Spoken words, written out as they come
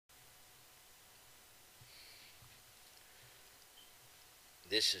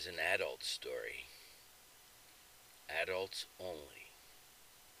This is an adult story. Adults only.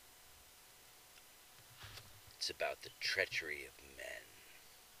 It's about the treachery of men.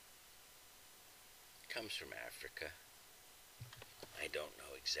 It comes from Africa. I don't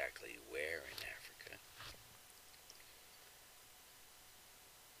know exactly where in Africa.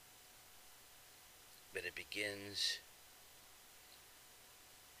 But it begins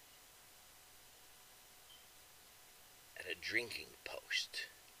at a drinking post.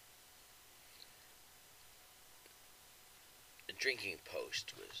 The drinking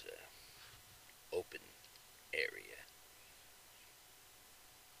post was an open area.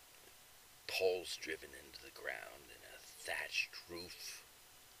 Poles driven into the ground and a thatched roof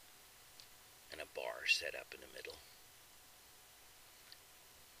and a bar set up in the middle.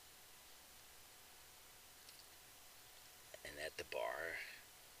 And at the bar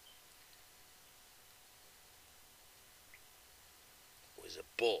was a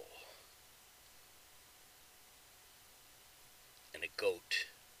bull and a goat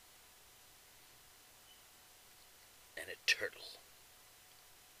and a turtle.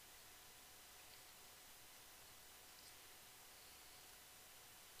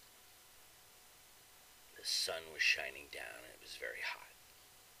 The sun was shining down and it was very hot.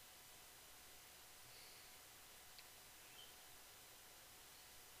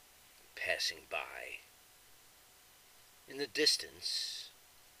 Passing by, in the distance,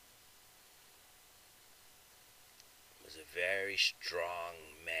 was a very strong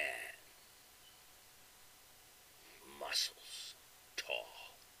man. Muscles,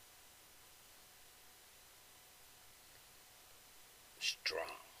 tall,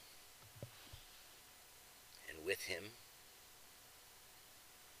 strong. And with him,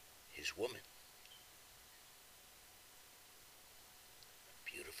 his woman. A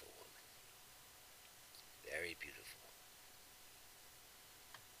beautiful woman. Very beautiful.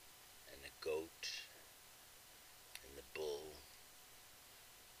 And the goat, and the bull,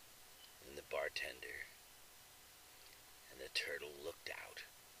 and the bartender, and the turtle looked out,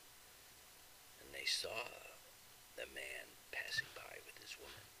 and they saw the man passing by with his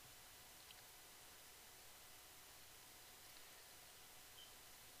woman.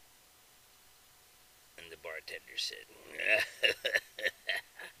 And the bartender said,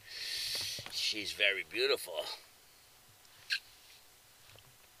 "She's very beautiful,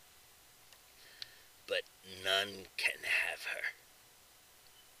 but none can have her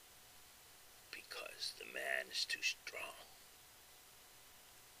because the man is too strong."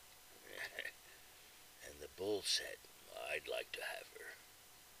 And the bull said, "I'd like to have her."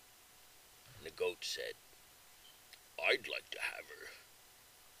 And the goat said, "I'd like to have her."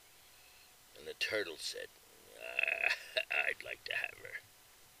 And the turtle said, "I'd like to have her."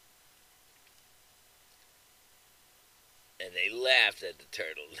 And they laughed at the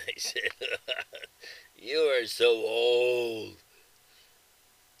turtle. They said, "You are so old."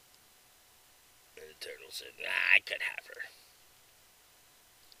 And the turtle said, "I could have her."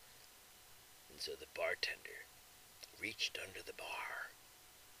 And so the bartender reached under the bar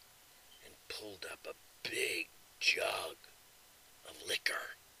and pulled up a big jug of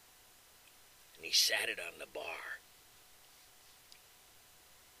liquor. And he sat it on the bar.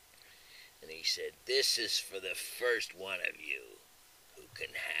 And he said, "This is for the first one of you who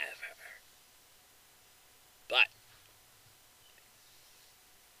can have her. But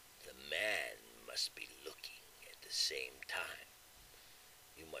the man must be looking at the same time.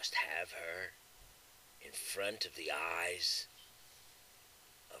 You must have her in front of the eyes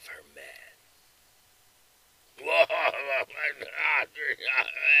of her man."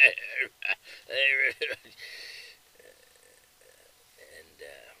 And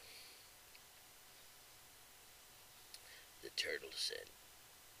the turtle said,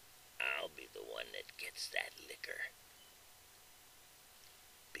 "I'll be the one that gets that liquor."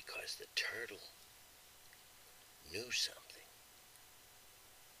 Because the turtle knew something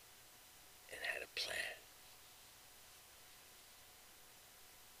and had a plan.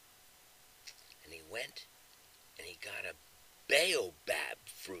 And he went and he got a baobab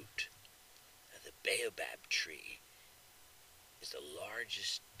fruit. Now, the baobab tree is the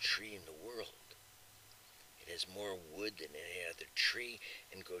largest tree in the world. It has more wood than any other tree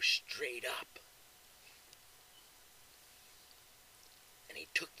and goes straight up. And he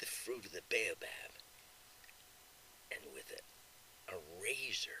took the fruit of the baobab and with a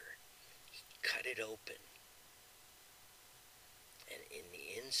razor, he cut it open. And in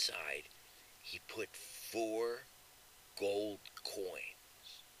the inside, he put 4 gold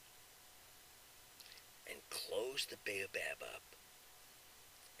coins and closed the baobab up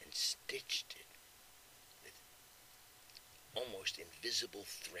and stitched it with almost invisible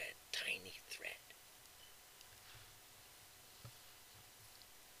thread, tiny thread.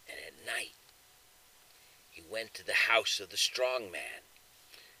 And at night, he went to the house of the strong man,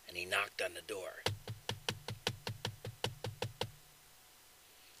 and he knocked on the door.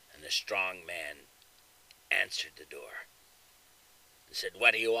 And the strong man answered the door and said,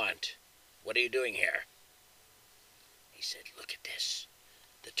 "What do you want? What are you doing here?" He said, "Look at this."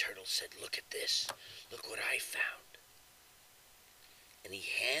 The turtle said, "Look at this. Look what I found." And he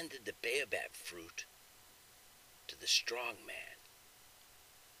handed the baobab fruit to the strong man.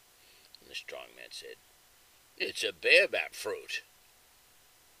 And the strong man said, "It's a baobab fruit."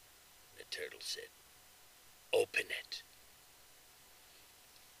 The turtle said, "Open it."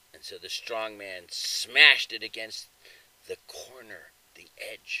 And so the strong man smashed it against the corner, the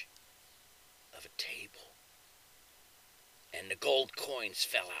edge of a table. And the gold coins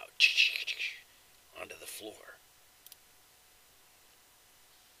fell out onto the floor.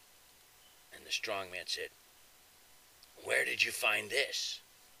 And the strong man said, "Where did you find this?"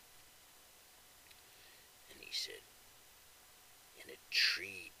 And he said, "In a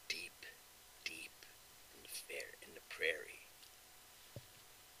tree deep, deep in the prairie."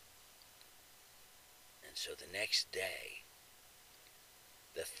 And so the next day,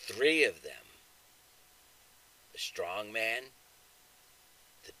 the three of them, the strong man,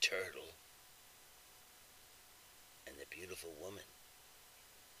 the turtle, and the beautiful woman,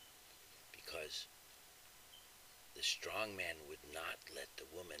 because the strong man would not let the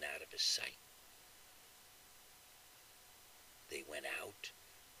woman out of his sight. They went out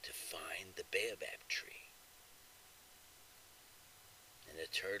to find the baobab tree. And the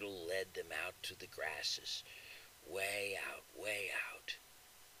turtle led them out to the grasses, way out,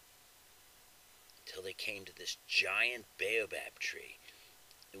 until they came to this giant baobab tree.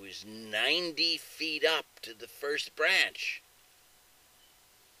 It was 90 feet up to the first branch.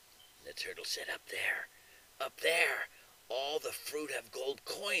 And the turtle said, up there, all the fruit have gold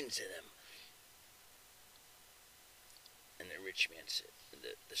coins in them." And the rich man said,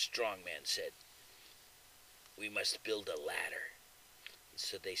 the strong man said, "We must build a ladder." And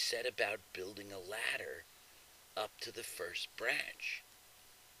so they set about building a ladder up to the first branch.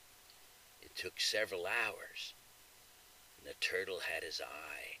 It took several hours, and the turtle had his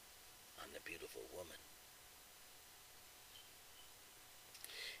eye on the beautiful woman.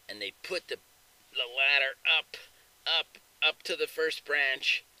 And they put the ladder up to the first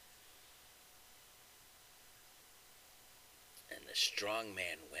branch. And the strong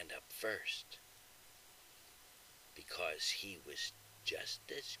man went up first, because he was just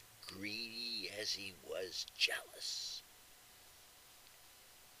as greedy as he was jealous.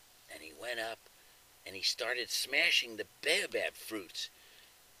 And he went up and he started smashing the baobab fruits.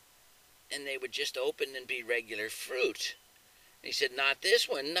 And they would just open and be regular fruit. And he said, "Not this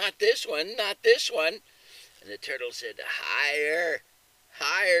one, not this one, not this one." And the turtle said, "Higher,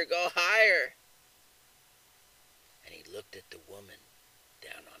 higher, go higher." And he looked at the woman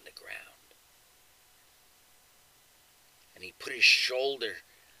down on the ground. And he put his shoulder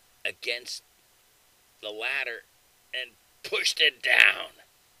against the ladder and pushed it down.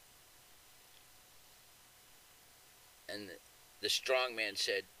 And the strong man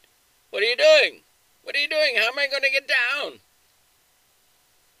said, "What are you doing? What are you doing? How am I going to get down?"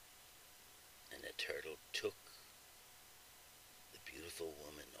 And the turtle took the beautiful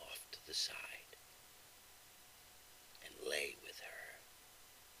woman off to the side and lay with her.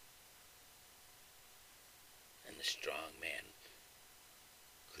 And the strong man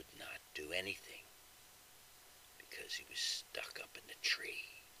could not do anything, because he was stuck up in the tree.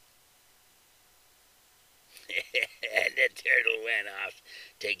 And the turtle went off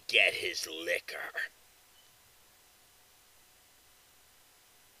to get his liquor.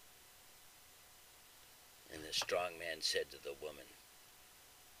 And the strong man said to the woman,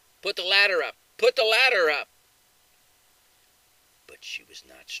 "Put the ladder up, put the ladder up." But she was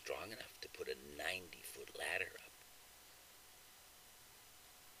not strong enough to put a 90-foot ladder up.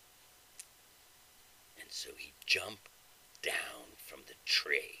 And so he jumped down from the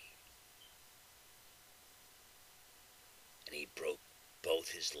tree. And he broke both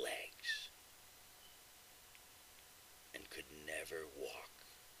his legs and could never walk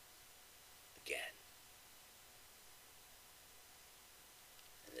again.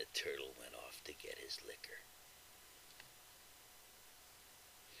 And the turtle went off to get his liquor.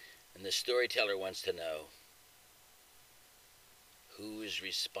 And the storyteller wants to know, who is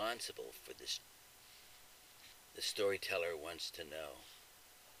responsible for this? The storyteller wants to know,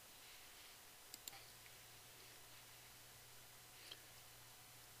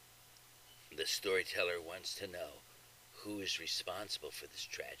 the storyteller wants to know, Who is responsible for this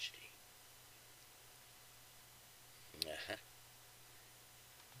tragedy? Uh-huh.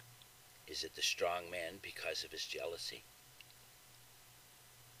 Is it the strong man because of his jealousy?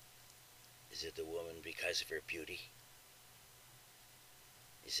 Is it the woman because of her beauty?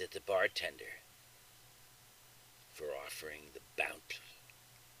 Is it the bartender for offering the bounty?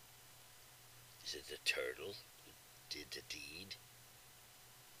 Is it the turtle who did the deed?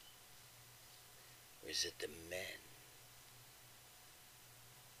 Or is it the men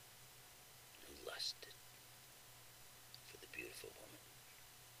who lusted for the beautiful woman?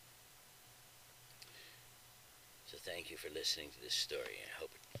 So thank you for listening to this story. I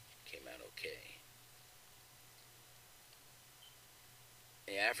hope it came out okay.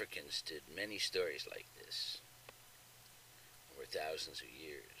 The Africans did many stories like this over thousands of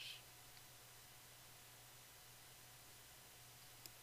years.